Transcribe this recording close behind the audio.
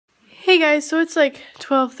Hey guys, so it's like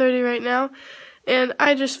 12:30 right now, and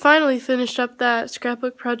I just finally finished up that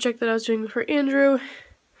scrapbook project that I was doing for Andrew.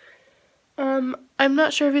 I'm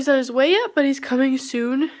not sure if he's on his way yet, but he's coming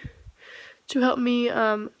soon to help me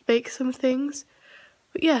bake some things.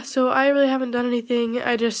 But yeah, so I really haven't done anything.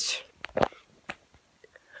 I just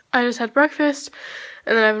had breakfast,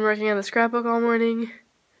 and then I've been working on the scrapbook all morning,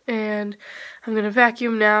 and I'm gonna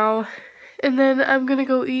vacuum now, and then I'm gonna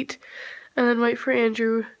go eat, and then wait for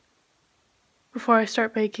Andrew before I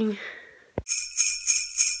start baking.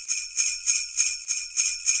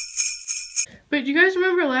 But do you guys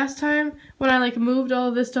remember last time when I like moved all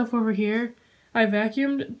of this stuff over here? I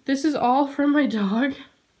vacuumed. This is all from my dog.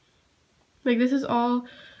 Like, this is all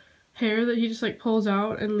hair that he just like pulls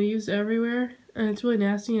out and leaves everywhere, and it's really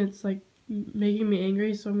nasty and it's like making me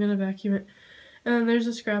angry, so I'm gonna vacuum it. And then there's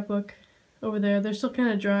a scrapbook over there. They're still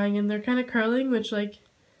kind of drying and they're kind of curling, which like,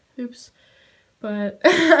 oops. But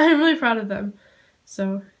I'm really proud of them.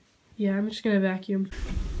 So yeah, I'm just gonna vacuum.